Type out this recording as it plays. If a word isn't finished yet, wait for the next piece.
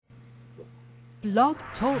Blog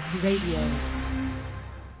Talk Radio.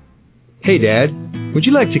 Hey Dad, would you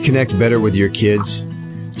like to connect better with your kids?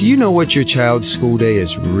 Do you know what your child's school day is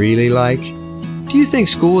really like? Do you think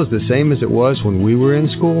school is the same as it was when we were in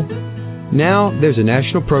school? Now, there's a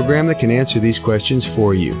national program that can answer these questions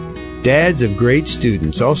for you. Dads of Great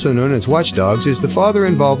Students, also known as WatchDOGS, is the Father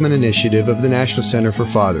Involvement Initiative of the National Center for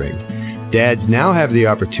Fathering. Dads now have the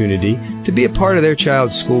opportunity to be a part of their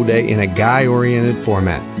child's school day in a guy-oriented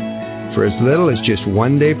format. For as little as just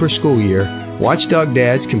 1 day per school year, WatchDOG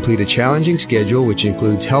dads complete a challenging schedule which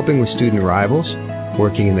includes helping with student arrivals,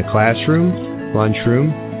 working in the classroom,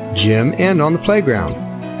 lunchroom, gym, and on the playground.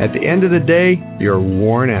 At the end of the day, you're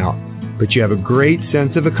worn out, but you have a great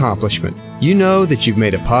sense of accomplishment. You know that you've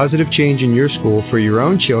made a positive change in your school for your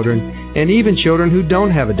own children and even children who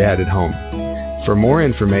don't have a dad at home. For more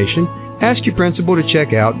information, ask your principal to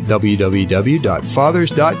check out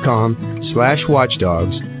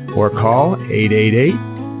www.fathers.com/watchdogs or call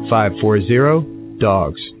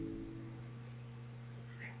 888-540-DOGS.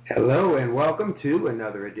 Hello and welcome to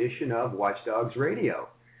another edition of WatchDOGS Radio.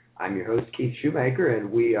 I'm your host Keith Shoemaker,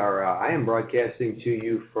 and I am broadcasting to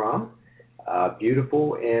you from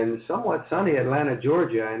beautiful and somewhat sunny Atlanta,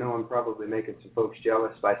 Georgia. I know I'm probably making some folks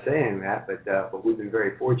jealous by saying that, but we've been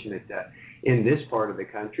very fortunate in this part of the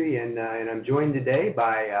country, and I'm joined today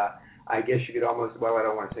by I guess you could almost, well, I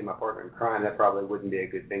don't want to say my partner in crime, that probably wouldn't be a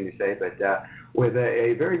good thing to say, but with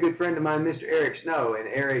a very good friend of mine, Mr. Eric Snow, and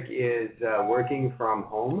Eric is working from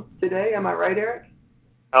home today. Am I right, Eric?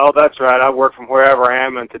 Oh, that's right. I work from wherever I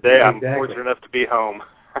am, and today I'm fortunate enough to be home.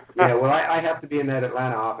 Yeah, well, I have to be in that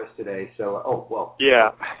Atlanta office today, so,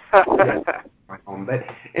 Yeah. But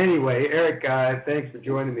anyway, Eric, thanks for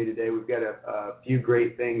joining me today. We've got a few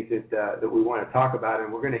great things that we want to talk about,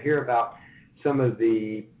 and we're going to hear about some of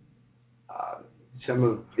the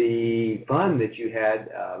fun that you had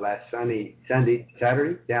last Saturday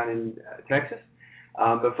down in Texas.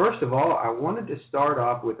 But first of all, I wanted to start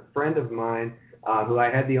off with a friend of mine who I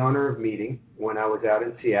had the honor of meeting when I was out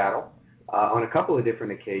in Seattle on a couple of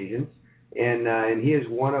different occasions. And he is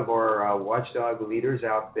one of our watchdog leaders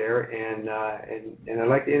out there. And I'd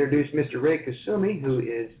like to introduce Mr. Ray Kusumi, who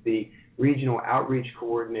is the Regional Outreach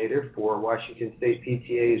Coordinator for Washington State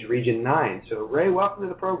PTA's Region 9. So, Ray, welcome to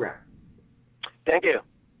the program. Thank you.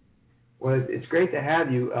 Well, it's great to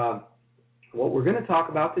have you. What we're going to talk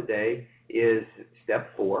about today is step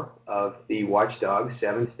 4 of the WatchDOG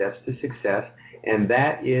 7 Steps to Success, and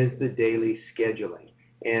that is the daily scheduling.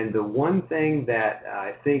 And the one thing that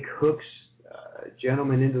I think hooks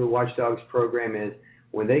gentlemen into the WatchDOGS program is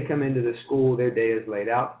when they come into the school, their day is laid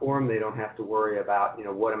out for them. They don't have to worry about,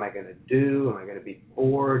 what am I going to do? Am I going to be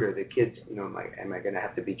bored? Or the kids, am I going to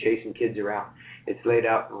have to be chasing kids around? It's laid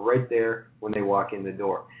out right there when they walk in the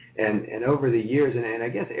door. And over the years, and I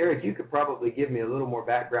guess, Eric, you could probably give me a little more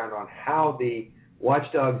background on how the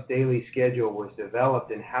WatchDOGS daily schedule was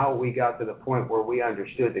developed and how we got to the point where we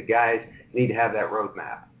understood the guys need to have that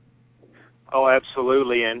roadmap. Oh,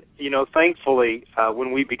 absolutely. And, thankfully,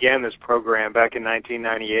 when we began this program back in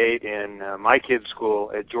 1998 in my kids'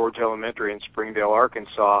 school at George Elementary in Springdale,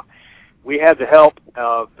 Arkansas, we had the help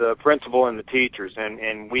of the principal and the teachers.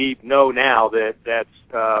 And we know now that that's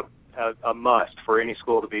a must for any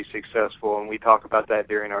school to be successful. And we talk about that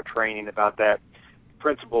during our training, about that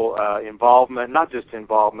principal involvement, not just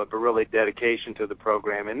involvement, but really dedication to the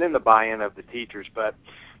program, and then the buy-in of the teachers. But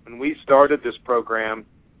when we started this program,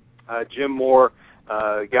 Jim Moore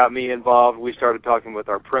got me involved. We started talking with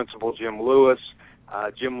our principal, Jim Lewis.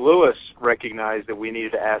 Jim Lewis recognized that we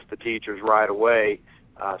needed to ask the teachers right away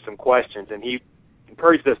some questions, and he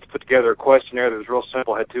encouraged us to put together a questionnaire that was real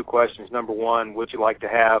simple. It had 2 questions. Number 1, would you like to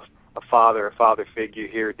have a father figure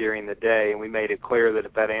here during the day? And we made it clear that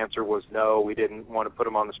if that answer was no, we didn't want to put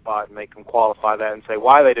them on the spot and make them qualify that and say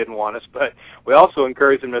why they didn't want us. But we also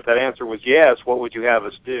encouraged them, if that answer was yes, what would you have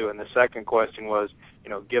us do? And the second question was,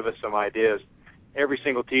 give us some ideas. Every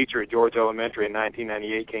single teacher at George Elementary in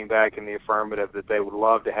 1998 came back in the affirmative that they would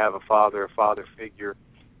love to have a father figure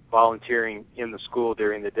volunteering in the school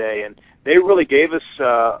during the day. And they really gave us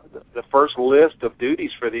the first list of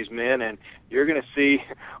duties for these men, and you're going to see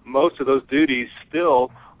most of those duties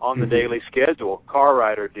still on the daily schedule: car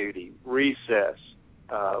rider duty, recess,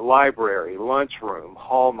 library, lunchroom,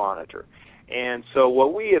 hall monitor. And so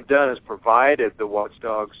what we have done is provided the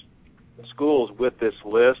WatchDOGS schools with this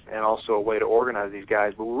list and also a way to organize these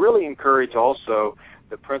guys, but we really encourage also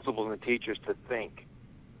the principals and the teachers to think,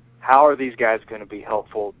 how are these guys going to be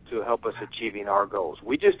helpful to help us achieving our goals?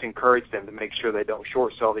 We just encourage them to make sure they don't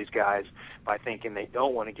short sell these guys by thinking they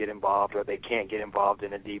don't want to get involved or they can't get involved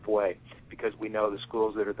in a deep way, because we know the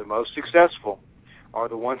schools that are the most successful are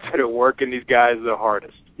the ones that are working these guys the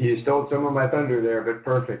hardest. You stole some of my thunder there, but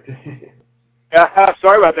perfect.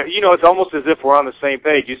 Sorry about that. You know, it's almost as if we're on the same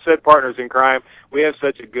page. You said partners in crime. We have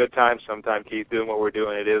such a good time sometimes, Keith, doing what we're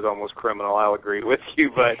doing. It is almost criminal. I'll agree with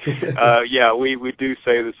you. But, yeah, we do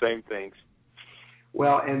say the same things.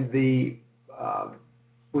 Well, and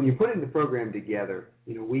when you're putting the program together,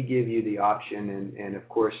 you know, we give you the option, and of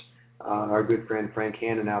course, our good friend Frank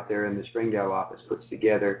Hannon out there in the Springdale office puts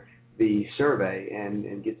together the survey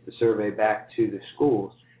and gets the survey back to the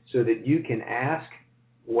schools so that you can ask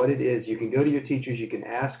what it is. You can go to your teachers. You can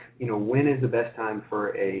ask, you know, when is the best time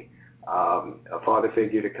for a father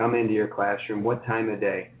figure to come into your classroom, what time of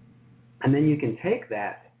day, and then you can take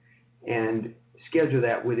that and schedule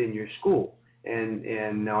that within your school. And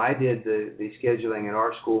now I did the scheduling at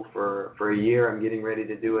our school for a year. I'm getting ready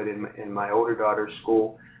to do it in my older daughter's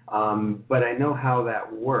school. But I know how that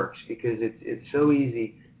works because it's so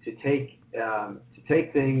easy to take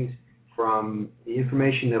things from the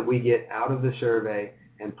information that we get out of the survey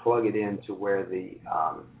and plug it into where the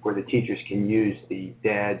teachers can use the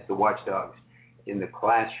dads, the watchdogs in the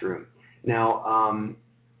classroom. Now,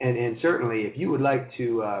 and certainly if you would like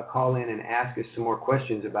to call in and ask us some more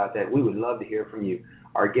questions about that, we would love to hear from you.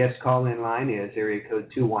 Our guest call-in line is area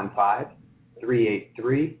code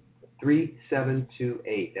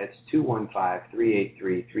 215-383-3728. That's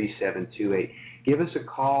 215-383-3728. Give us a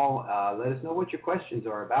call. Let us know what your questions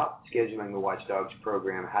are about scheduling the WatchDOGS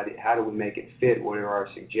program. How do we make it fit? What are our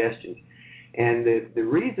suggestions? And the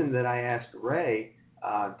reason that I asked Ray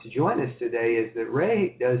to join us today is that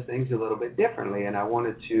Ray does things a little bit differently, and I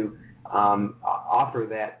wanted to offer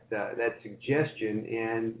that suggestion.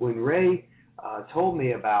 And when Ray told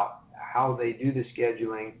me about how they do the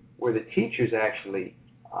scheduling, where the teachers actually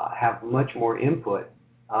have much more input,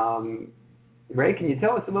 Ray, can you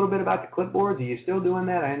tell us a little bit about the clipboards? Are you still doing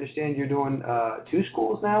that? I understand you're doing 2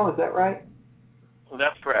 schools now. Is that right? Well,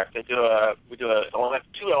 that's correct. We do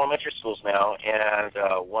two elementary schools now and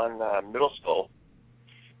one middle school.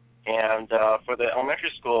 And for the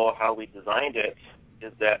elementary school, how we designed it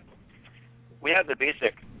is that we have the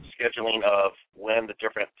basic scheduling of when the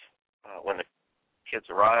kids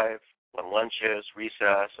arrive, when lunch is,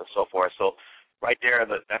 recess, and so forth. So right there,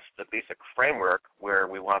 that's the basic framework where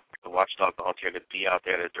we want the watchdog volunteer to be out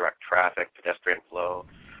there to direct traffic, pedestrian flow,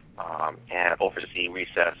 and oversee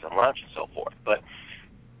recess and lunch and so forth. But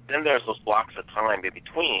then there's those blocks of time in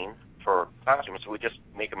between for classrooms, so we just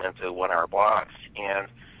make them into 1-hour blocks. And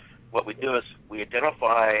what we do is we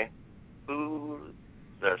identify who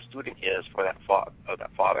the student is for that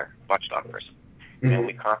father, watchdog person. Mm-hmm. And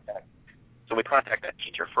we contact that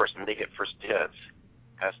teacher first, and they get first dibs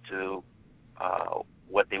as to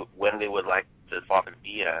when they would like the father to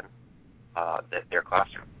be in their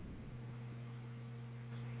classroom.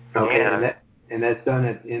 Okay, and that's done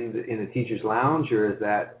in the teacher's lounge, or is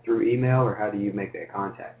that through email, or how do you make that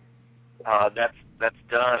contact? That's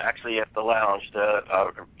done actually at the lounge.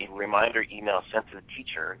 A reminder email sent to the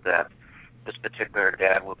teacher that this particular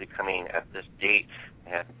dad will be coming at this date,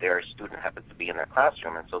 and their student happens to be in their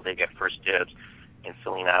classroom, and so they get first dibs in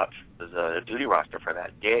filling out the duty roster for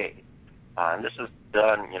that day. And this is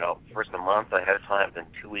done, first a month ahead of time, then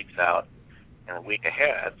 2 weeks out, and a week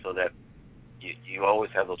ahead, so that you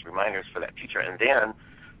always have those reminders for that teacher. And then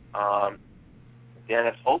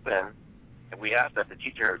it's open, and we ask that the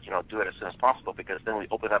teacher, do it as soon as possible, because then we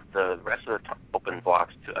open up the rest of the open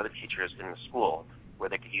blocks to other teachers in the school where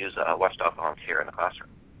they could use a watchdog volunteer in the classroom.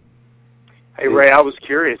 Hey, Ray, I was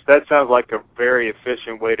curious. That sounds like a very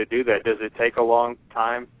efficient way to do that. Does it take a long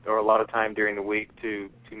time or a lot of time during the week to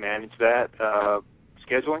manage that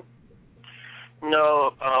scheduling?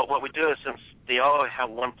 No. What we do is, since they all have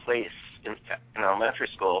one place in elementary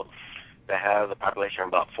school that has a population of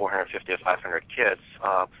about 450 or 500 kids,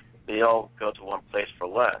 they all go to one place for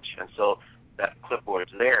lunch. And so that clipboard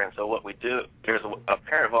is there. And so what we do, there's a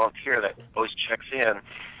parent volunteer that always checks in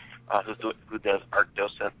who does art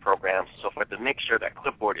docent programs and so forth to make sure that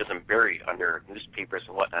clipboard isn't buried under newspapers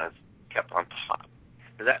and whatnot. It's kept on top.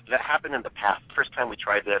 That happened in the past. The first time we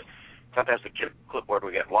tried this, sometimes the clipboard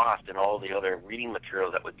would get lost in all the other reading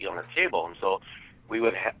materials that would be on the table. And so we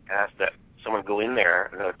would ask that someone go in there,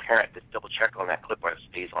 another parent, to double check on that clipboard that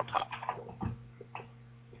stays on top.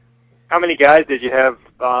 How many guys did you have,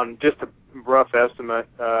 just a rough estimate,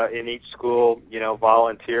 in each school,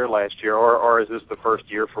 volunteer last year, or is this the first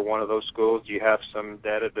year for one of those schools? Do you have some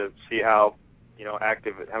data to see how,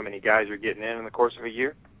 active, how many guys are getting in the course of a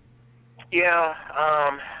year? Yeah.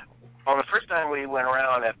 On the first time we went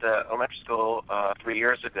around at the elementary school 3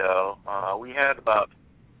 years ago, we had about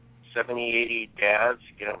 70, 80 dads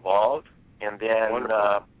get involved, and then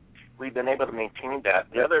we've been able to maintain that.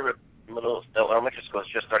 The other elementary school is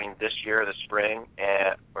just starting this year, this spring,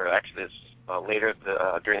 or actually it's later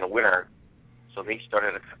during the winter. So they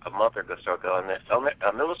started a month or so ago. And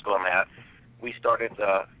the middle school I'm at, we started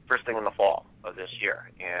first thing in the fall of this year,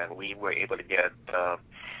 and we were able to get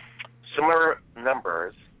similar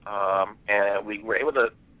numbers, and we were able to.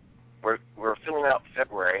 We're filling out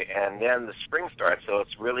February, and then the spring starts, so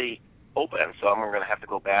it's really open. So I'm going to have to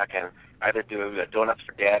go back and either do a Donuts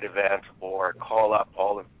for Dad event or call up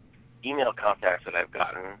all the email contacts that I've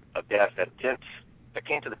gotten of dads that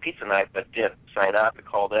came to the pizza night but didn't sign up, to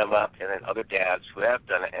call them up, and then other dads who have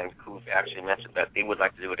done it and who've actually mentioned that they would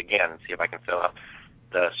like to do it again and see if I can fill out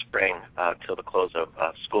the spring till the close of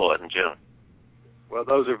school in June. Well,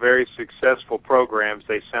 those are very successful programs,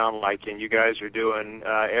 they sound like, and you guys are doing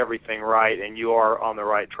everything right, and you are on the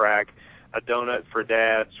right track. A Donut for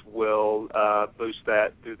Dads will boost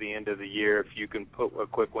that through the end of the year. If you can put a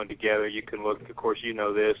quick one together, you can look, of course, you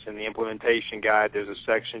know this, in the implementation guide, there's a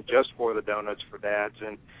section just for the Donuts for Dads,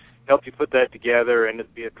 and help you put that together, and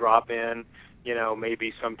it'd be a drop-in,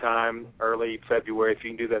 maybe sometime early February. If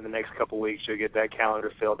you can do that in the next couple of weeks, you'll get that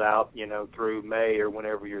calendar filled out, through May or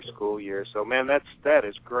whenever your school year. So, man, that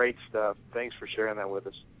is great stuff. Thanks for sharing that with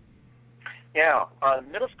us. Yeah,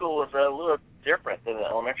 middle school was a little different than the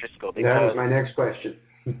elementary school. That was my next question.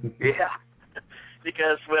 Yeah,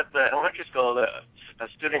 because with the elementary school, a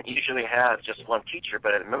student usually has just one teacher,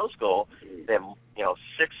 but at middle school, they have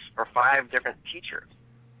 6 or 5 different teachers.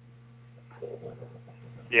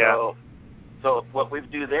 Yeah. So what we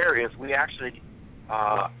do there is we actually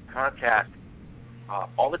contact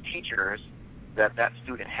all the teachers that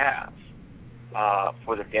student has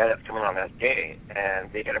for the day that's coming on that day,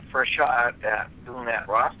 and they get a first shot at filling that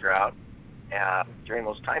roster out during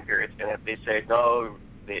those time periods. And if they say no,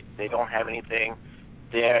 they don't have anything,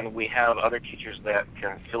 then we have other teachers that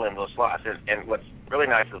can fill in those slots. And what's really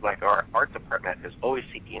nice is, like, our art department is always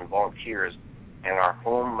seeking volunteers, and our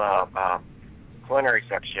home culinary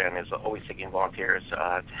section is always seeking volunteers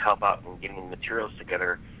to help out in getting materials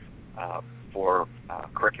together for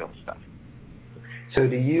curriculum stuff. So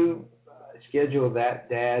do you schedule that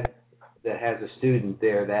dad that has a student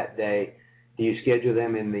there that day? Do you schedule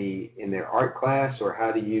them in their art class, or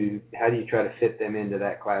how do you try to fit them into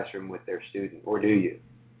that classroom with their student, or do you?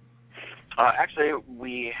 Actually,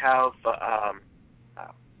 we have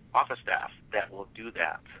office staff that will do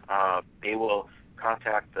that. They will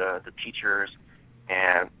contact the teachers,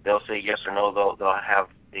 and they'll say yes or no.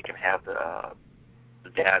 They can have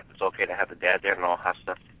the dad. It's okay to have the dad there, and I'll have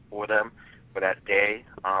stuff for them for that day.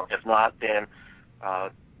 If not, then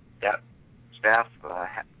that staff,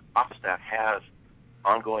 office staff, has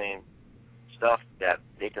ongoing stuff that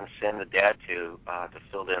they can send the dad to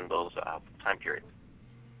fill in those time periods.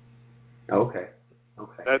 Okay.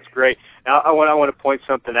 That's great. Now, I want to point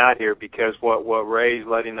something out here, because what Ray's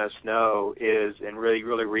letting us know is, and really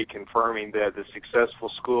reconfirming, that the successful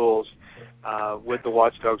schools with the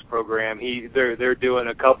WatchDOGS program, they're doing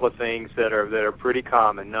a couple of things that are pretty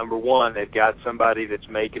common. Number one, they've got somebody that's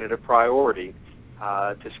making it a priority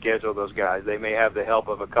to schedule those guys. They may have the help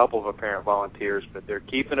of a couple of apparent volunteers, but they're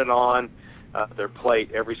keeping it on their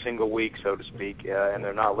plate every single week, so to speak, and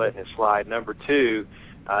they're not letting it slide. Number two,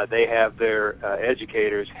 they have their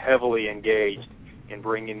educators heavily engaged in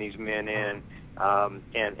bringing these men in,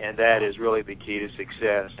 and that is really the key to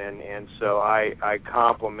success. And so I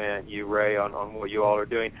compliment you, Ray, on what you all are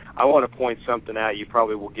doing. I want to point something out you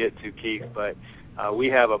probably will get to, Keith, but we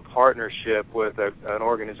have a partnership with an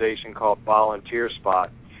organization called Volunteer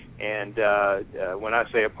Spot. And when I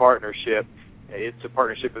say a partnership, it's a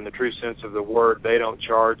partnership in the true sense of the word. They don't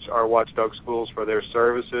charge our WatchDOG schools for their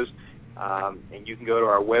services. And you can go to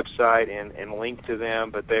our website and link to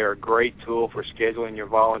them, but they are a great tool for scheduling your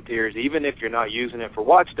volunteers. Even if you're not using it for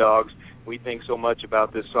WatchDOGS, we think so much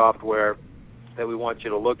about this software that we want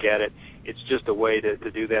you to look at it. It's just a way to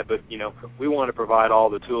do that. But, we want to provide all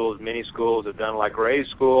the tools. Many schools have done like Ray's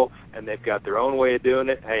school, and they've got their own way of doing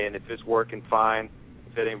it. Hey, and if it's working fine,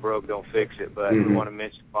 if it ain't broke, don't fix it. But we want to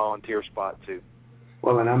mention Volunteer Spot, too.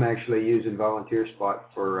 Well, and I'm actually using Volunteer Spot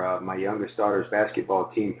for my youngest daughter's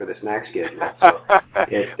basketball team for the snack schedule.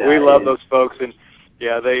 So we love those folks, and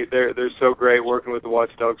yeah, they're so great working with the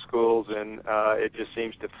WatchDOG schools, and it just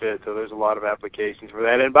seems to fit. So there's a lot of applications for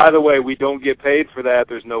that. And by the way, we don't get paid for that.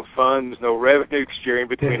 There's no funds, no revenue sharing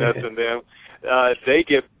between us and them. They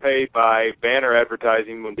get paid by banner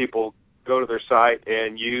advertising when people go to their site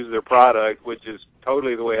and use their product, which is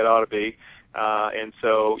totally the way it ought to be. And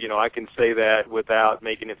so, I can say that without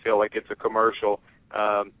making it feel like it's a commercial.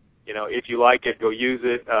 if you like it, go use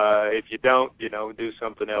it. If you don't, do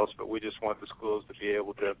something else. But we just want the schools to be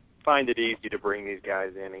able to find it easy to bring these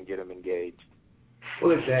guys in and get them engaged.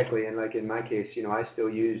 Well, exactly, and like in my case, I still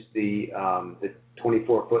use the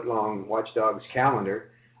 24-foot long WatchDOG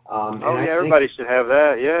calendar. Everybody should have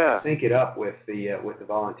that. Yeah. Sync it up with the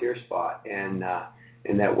volunteer spot, and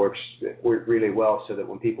that works really well. So that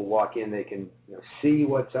when people walk in, they can see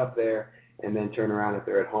what's up there, and then turn around if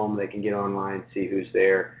they're at home, they can get online, see who's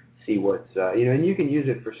there, see what's and you can use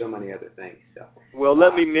it for so many other things. So. Well,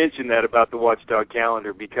 let me mention that about the WatchDOG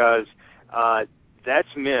calendar because. That's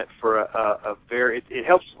meant for a very. It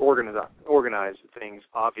helps organize things,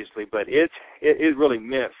 obviously, but it is really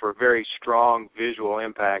meant for a very strong visual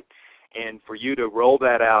impact, and for you to roll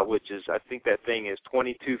that out, which is, I think that thing is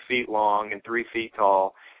 22 feet long and 3 feet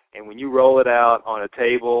tall, and when you roll it out on a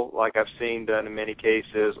table, like I've seen done in many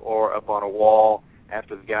cases, or up on a wall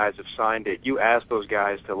after the guys have signed it, you ask those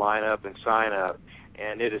guys to line up and sign up,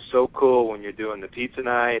 and it is so cool when you're doing the pizza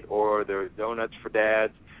night or the donuts for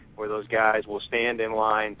dads, where those guys will stand in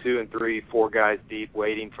line 2 and 3, 4 guys deep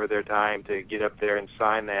waiting for their time to get up there and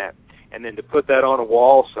sign that. And then to put that on a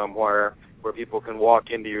wall somewhere where people can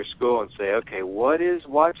walk into your school and say, okay, what is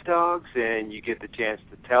WatchDOGs? And you get the chance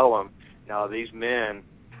to tell them, now these men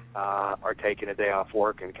are taking a day off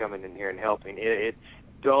work and coming in here and helping.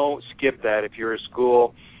 Don't skip that. If you're a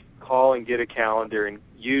school, call and get a calendar and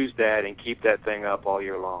use that and keep that thing up all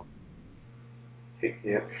year long.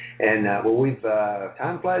 Yeah, and we've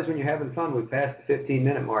time flies when you're having fun. We've passed the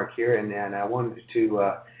 15-minute mark here, and I wanted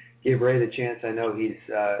to give Ray the chance. I know he's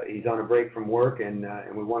on a break from work, and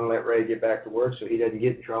we want to let Ray get back to work so he doesn't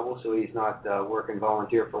get in trouble, so he's not working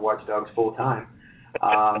volunteer for WatchDOGs full time.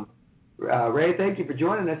 Ray, thank you for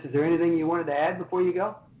joining us. Is there anything you wanted to add before you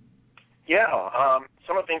go? Yeah,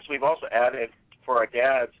 some of the things we've also added for our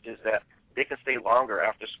dads is that they can stay longer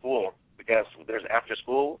after school because there's after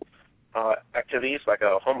school activities like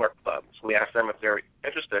a homework club. So we ask them if they're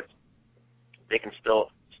interested, they can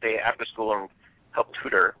still stay after school and help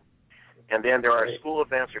tutor. And then there are school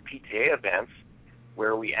events or PTA events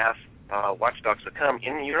where we ask WatchDOGs to come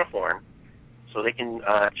in uniform so they can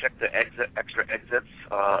check the extra exits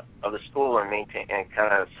of the school and maintain and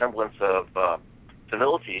kind of semblance of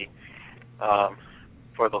civility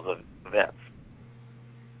for those events.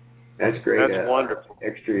 That's great. That's wonderful.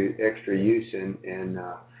 Extra use, and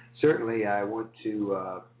certainly I want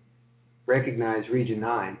to recognize Region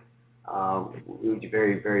 9, which is a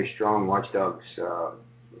very, very strong WatchDOGs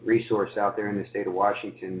resource out there in the state of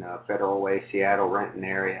Washington, Federal Way, Seattle, Renton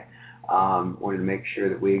area. Wanted to make sure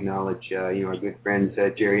that we acknowledge, our good friends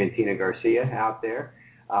Jerry and Tina Garcia out there,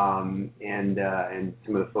 and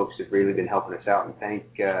some of the folks have really been helping us out, and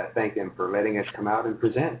thank them for letting us come out and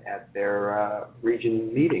present at their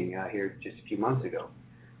region meeting here just a few months ago.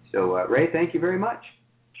 So, Ray, thank you very much.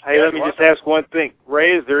 Hey, let me just ask one thing.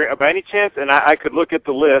 Ray, is there by any chance, and I could look at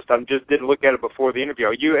the list, I just didn't look at it before the interview,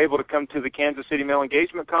 are you able to come to the Kansas City Male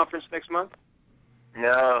Engagement Conference next month?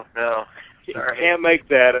 No. Sorry. Can't make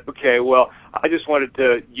that. Okay, well, I just wanted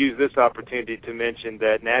to use this opportunity to mention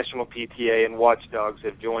that National PTA and WatchDOGs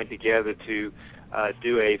have joined together to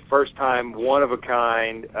do a first-time,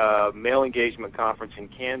 one-of-a-kind male engagement conference in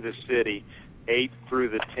Kansas City, 8th through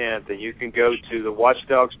the 10th, and you can go to the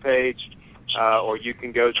WatchDOGs page, or you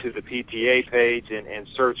can go to the PTA page and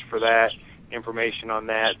search for that information on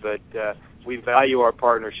that. But we value our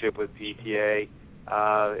partnership with PTA.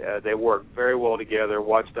 They work very well together,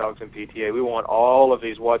 WatchDOGs and PTA. We want all of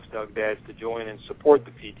these WatchDOG dads to join and support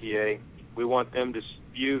the PTA. We want them to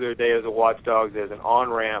view their day as a WatchDOGs as an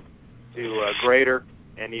on-ramp to greater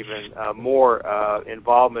and even more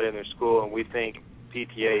involvement in their school, and we think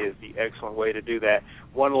PTA is the excellent way to do that.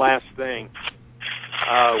 One last thing.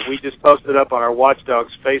 We just posted up on our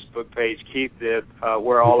WatchDOGs Facebook page, Keith did,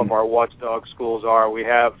 where all of our WatchDOG schools are. We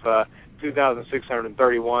have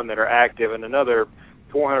 2,631 that are active and another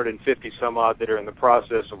 450 some odd that are in the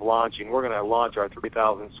process of launching. We're going to launch our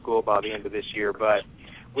 3,000th school by the end of this year, but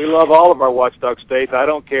we love all of our WatchDOG states. I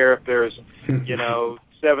don't care if there's,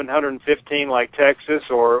 715 like Texas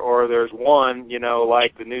or there's one,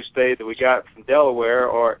 like the new state that we got from Delaware,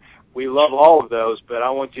 or we love all of those, but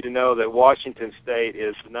I want you to know that Washington State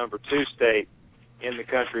is the number 2 state in the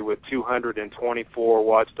country with 224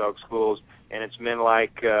 WatchDOG schools, and it's men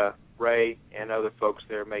like Ray and other folks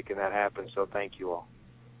there making that happen, so thank you all.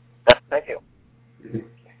 Thank you.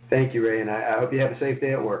 Thank you, Ray, and I hope you have a safe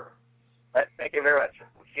day at work. Thank you very much.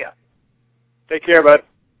 Yeah. Take care, bud.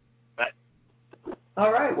 Bye.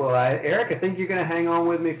 All right. Well, Eric, I think you're going to hang on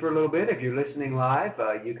with me for a little bit. If you're listening live,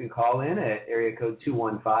 you can call in at area code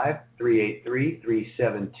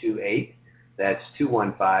 215-383-3728. That's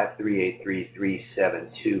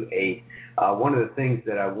 215-383-3728. One of the things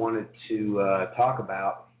that I wanted to talk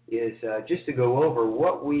about is just to go over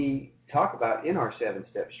what we talk about in our 7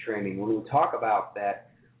 Steps training. When we talk about that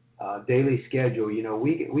daily schedule, we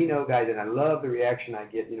know, guys, and I love the reaction I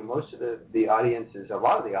get. Most of the audiences, a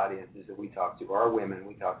lot of the audiences that we talk to are women.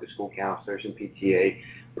 We talk to school counselors and PTA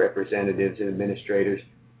representatives and administrators.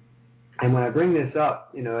 And when I bring this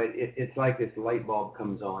up, it's like this light bulb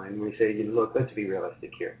comes on, and we say, look, let's be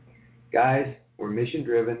realistic here. Guys, we're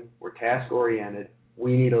mission-driven. We're task-oriented.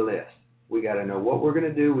 We need a list. We got to know what we're going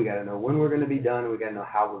to do. We got to know when we're going to be done. And we got to know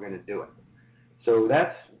how we're going to do it. So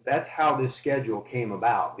that's how this schedule came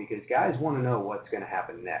about, because guys want to know what's going to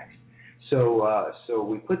happen next. So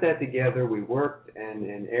we put that together. We worked,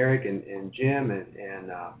 and Eric and Jim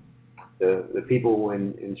and the people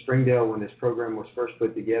in Springdale, when this program was first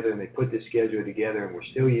put together, and they put this schedule together, and we're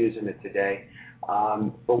still using it today.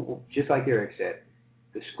 But just like Eric said,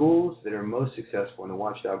 the schools that are most successful in the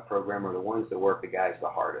WatchDOG program are the ones that work the guys the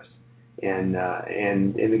hardest. And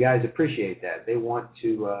the guys appreciate that. They want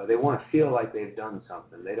to feel like they've done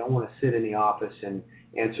something. They don't want to sit in the office and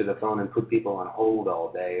answer the phone and put people on hold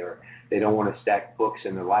all day, or they don't want to stack books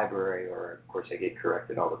in the library, or of course I get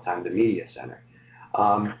corrected all the time, the media center.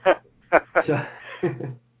 So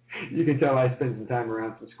you can tell I spend some time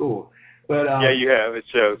around some schools. But yeah, you have. It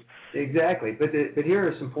shows. Exactly. But here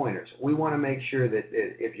are some pointers. We want to make sure that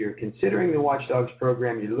if you're considering the WatchDOGS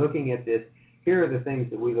program, you're looking at this. Here are the things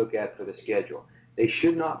that we look at for the schedule. They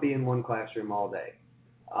should not be in one classroom all day.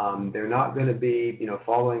 They're not going to be,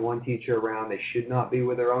 following one teacher around. They should not be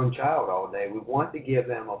with their own child all day. We want to give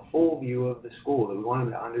them a full view of the school. We want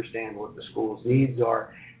them to understand what the school's needs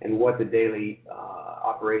are and what the daily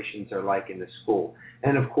operations are like in the school.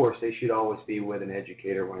 And, of course, they should always be with an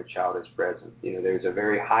educator when a child is present. There's a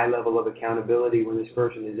very high level of accountability when this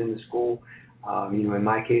person is in the school. In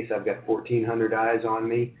my case, I've got 1,400 eyes on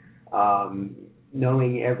me,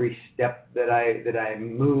 knowing every step that I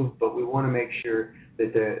move, but we want to make sure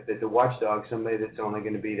that the watchdog, somebody that's only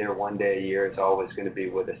going to be there one day a year, is always going to be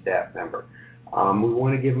with a staff member. We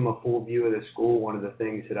want to give them a full view of the school. One of the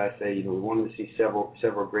things that I say, we want to see several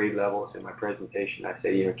grade levels. In my presentation, I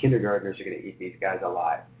say, kindergartners are going to eat these guys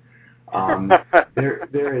alive.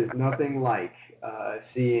 There is nothing like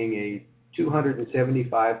seeing a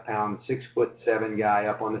 275-pound, 6'7" guy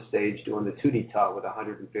up on the stage doing the tidied with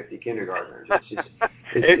 150 kindergartners.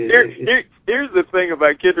 Here's the thing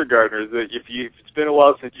about kindergartners: that it's been a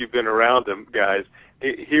while since you've been around them, guys.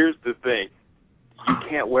 Here's the thing: you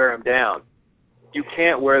can't wear them down. You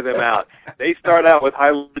can't wear them out. They start out with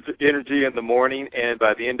high energy in the morning, and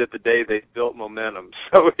by the end of the day, they've built momentum.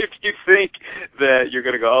 So if you think that you're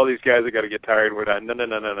going to go, oh, these guys are going to get tired, we're not. No.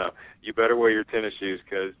 You better wear your tennis shoes,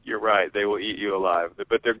 because you're right. They will eat you alive.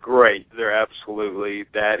 But they're great. They're absolutely,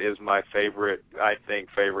 that is my favorite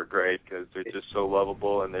grade, because they're just so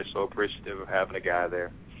lovable, and they're so appreciative of having a guy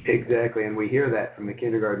there. Exactly, and we hear that from the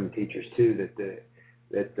kindergarten teachers, too, that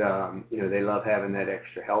they love having that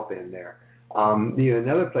extra help in there.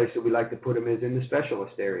 Another place that we like to put them is in the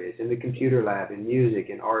specialist areas, in the computer lab, in music,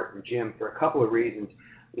 in art, and gym, for a couple of reasons.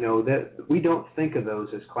 That we don't think of those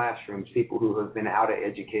as classrooms, people who have been out of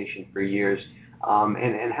education for years,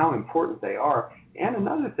 and how important they are. And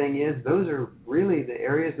another thing is, those are really the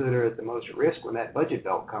areas that are at the most risk when that budget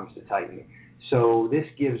belt comes to tighten. So this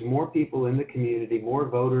gives more people in the community, more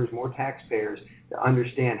voters, more taxpayers, to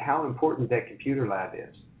understand how important that computer lab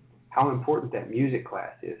is, how important that music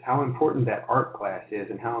class is, how important that art class is,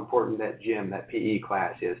 and how important that gym, that PE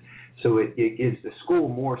class is. So it gives the school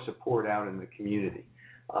more support out in the community,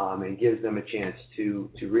 and gives them a chance to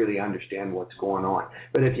really understand what's going on.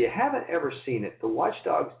 But if you haven't ever seen it, the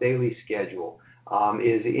WatchDOGS daily schedule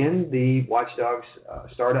is in the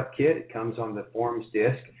WatchDOGS startup kit. It comes on the forms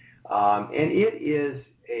disc, and it is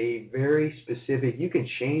a very specific, you can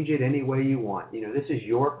change it any way you want. This is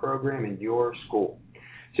your program in your school.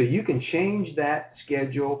 So you can change that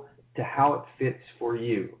schedule to how it fits for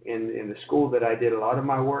you. In the school that I did a lot of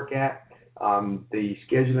my work at, the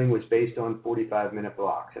scheduling was based on 45-minute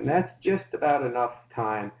blocks, and that's just about enough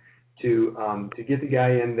time to get the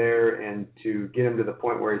guy in there and to get him to the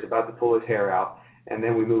point where he's about to pull his hair out, and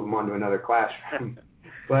then we move him on to another classroom.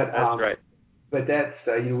 But that's right. But that's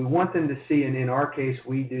we want them to see, and in our case,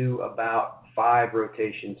 we do about 5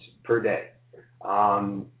 rotations per day.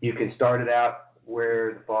 You can start it out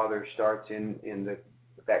where the father starts in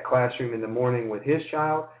that classroom in the morning with his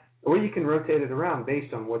child, or you can rotate it around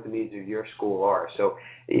based on what the needs of your school are. So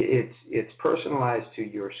it's personalized to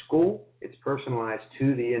your school. It's personalized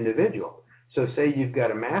to the individual. So say you've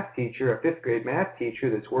got a math teacher, a fifth grade math teacher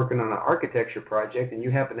that's working on an architecture project, and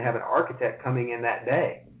you happen to have an architect coming in that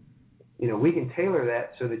day. We can tailor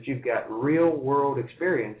that so that you've got real world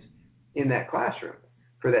experience in that classroom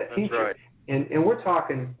for that teacher. That's right. And we're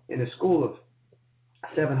talking in a school of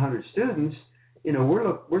 700 students.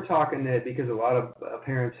 We're talking that because a lot of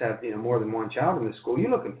parents have more than one child in the school.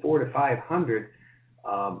 You're looking 400 to 500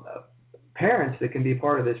 parents that can be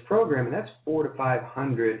part of this program, and that's 400 to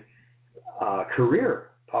 500 career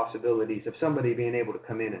possibilities of somebody being able to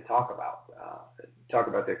come in and talk about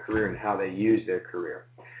their career and how they use their career.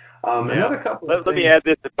 Another couple of things. Let me add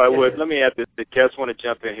this, if I would. Let me add this. I just want to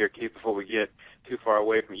jump in here, Keith, before we get too far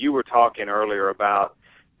away from you. You were talking earlier about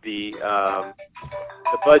the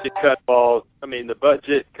budget the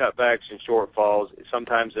budget cutbacks and shortfalls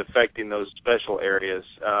sometimes affecting those special areas.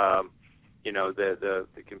 The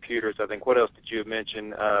computers. I think. What else did you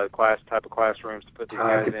mention? Type of classrooms to put these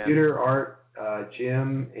guys in. Computer, art,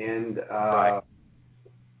 gym, and. Right.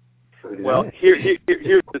 Well,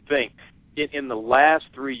 here's the thing. In the last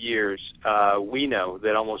 3 years, we know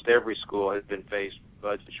that almost every school has been faced with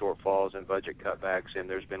budget shortfalls and budget cutbacks, and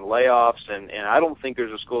there's been layoffs, and I don't think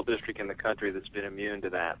there's a school district in the country that's been immune to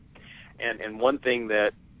that. And one thing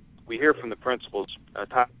that we hear from the principals is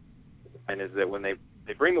that when they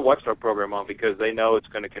bring the WatchDOG program on because they know it's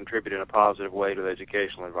going to contribute in a positive way to the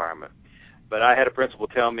educational environment. But I had a principal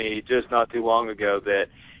tell me just not too long ago that,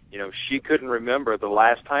 she couldn't remember the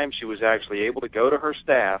last time she was actually able to go to her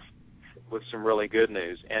staff with some really good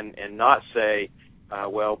news and not say,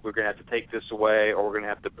 well, we're going to have to take this away or we're going to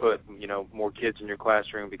have to put, more kids in your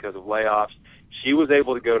classroom because of layoffs. She was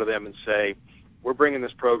able to go to them and say, we're bringing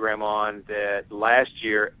this program on that last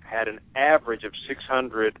year had an average of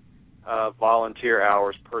 600 volunteer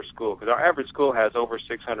hours per school, because our average school has over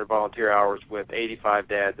 600 volunteer hours with 85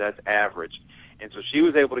 dads. That's average. And so she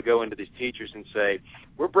was able to go into these teachers and say,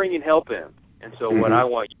 we're bringing help in. And so what I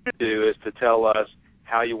want you to do is to tell us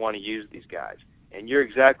how you want to use these guys. And you're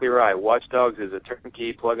exactly right. WatchDOGS is a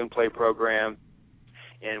turnkey plug-and-play program,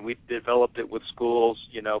 and we developed it with schools,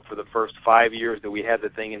 for the first 5 years that we had the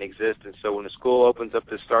thing in existence. So when a school opens up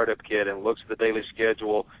this startup kit and looks at the daily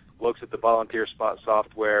schedule, looks at the volunteer spot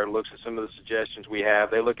software, looks at some of the suggestions we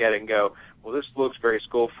have, they look at it and go, well, this looks very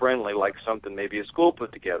school-friendly, like something maybe a school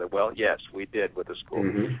put together. Well, yes, we did with the school.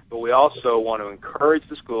 But we also want to encourage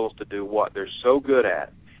the schools to do what they're so good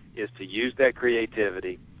at, is to use that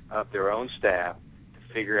creativity of their own staff to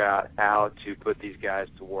figure out how to put these guys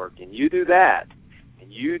to work. And you do that,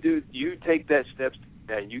 and you take that steps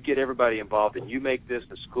and you get everybody involved, and you make this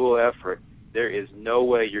a school effort. There is no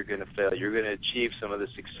way you're going to fail. You're going to achieve some of the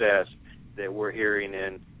success that we're hearing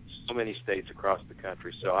in so many states across the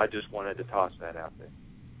country. So I just wanted to toss that out there.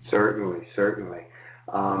 Certainly.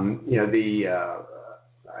 I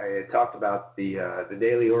talked about the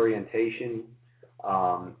daily orientation.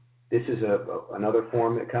 This is another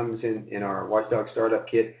form that comes in our WatchDOG Startup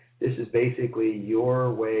Kit. This is basically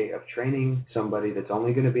your way of training somebody that's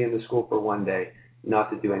only going to be in the school for one day not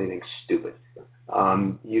to do anything stupid.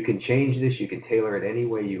 You can change this. You can tailor it any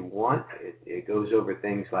way you want. It goes over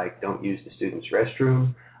things like don't use the student's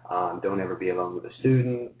restroom, don't ever be alone with a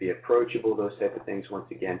student, be approachable, those type of things. Once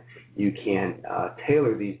again, you can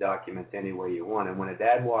tailor these documents any way you want. And when a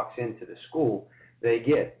dad walks into the school, they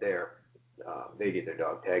get their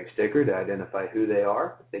dog tag sticker to identify who they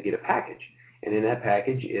are. They get a package. And in that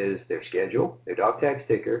package is their schedule, their dog tag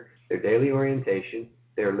sticker, their daily orientation,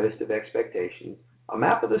 their list of expectations, a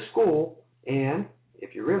map of the school, and,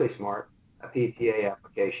 if you're really smart, a PTA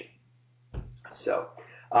application. So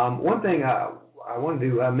one thing I wanted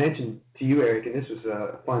to mention to you, Eric, and this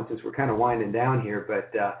was fun since we're kind of winding down here,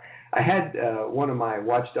 but I had one of my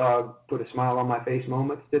WatchDOG put a smile on my face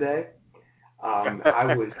moments today.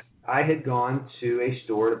 I had gone to a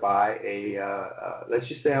store to buy let's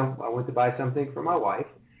just say I went to buy something for my wife,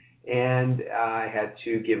 and I had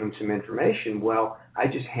to give him some information. Well, I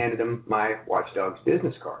just handed him my WatchDOGS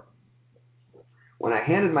business card. When I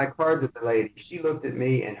handed my card to the lady, she looked at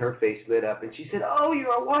me and her face lit up, and she said, "Oh,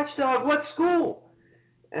 you're a WatchDOG. What school?"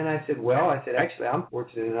 And I said, actually, I'm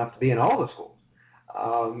fortunate enough to be in all the schools.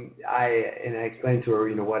 I explained to her,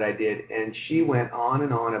 what I did, and she went on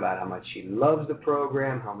and on about how much she loves the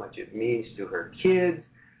program, how much it means to her kids,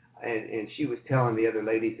 and she was telling the other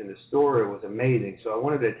ladies in the store it was amazing. So I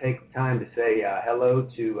wanted to take time to say hello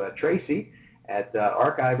to Tracy at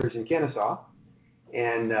Archivers in Kennesaw,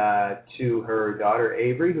 and to her daughter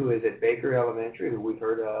Avery, who is at Baker Elementary, who we've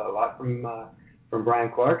heard a lot from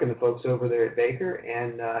Brian Clark and the folks over there at Baker,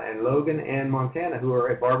 and Logan and Montana, who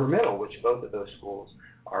are at Barber Middle, which both of those schools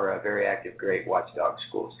are very active, great watchdog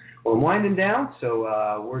schools. We're winding down,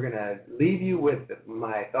 so we're going to leave you with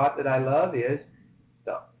my thought that I love is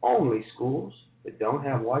the only schools that don't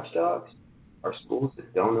have watchdogs are schools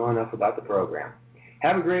that don't know enough about the program.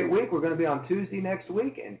 Have a great week. We're going to be on Tuesday next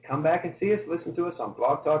week, and come back and see us. Listen to us on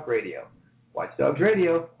Blog Talk Radio. WatchDOGS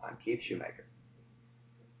Radio. I'm Keith Shoemaker.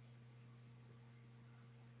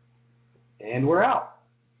 And we're out.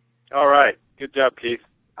 All right. Good job, Keith.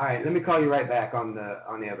 All right. Let me call you right back on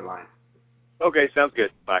the other line. Okay. Sounds good.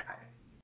 Bye.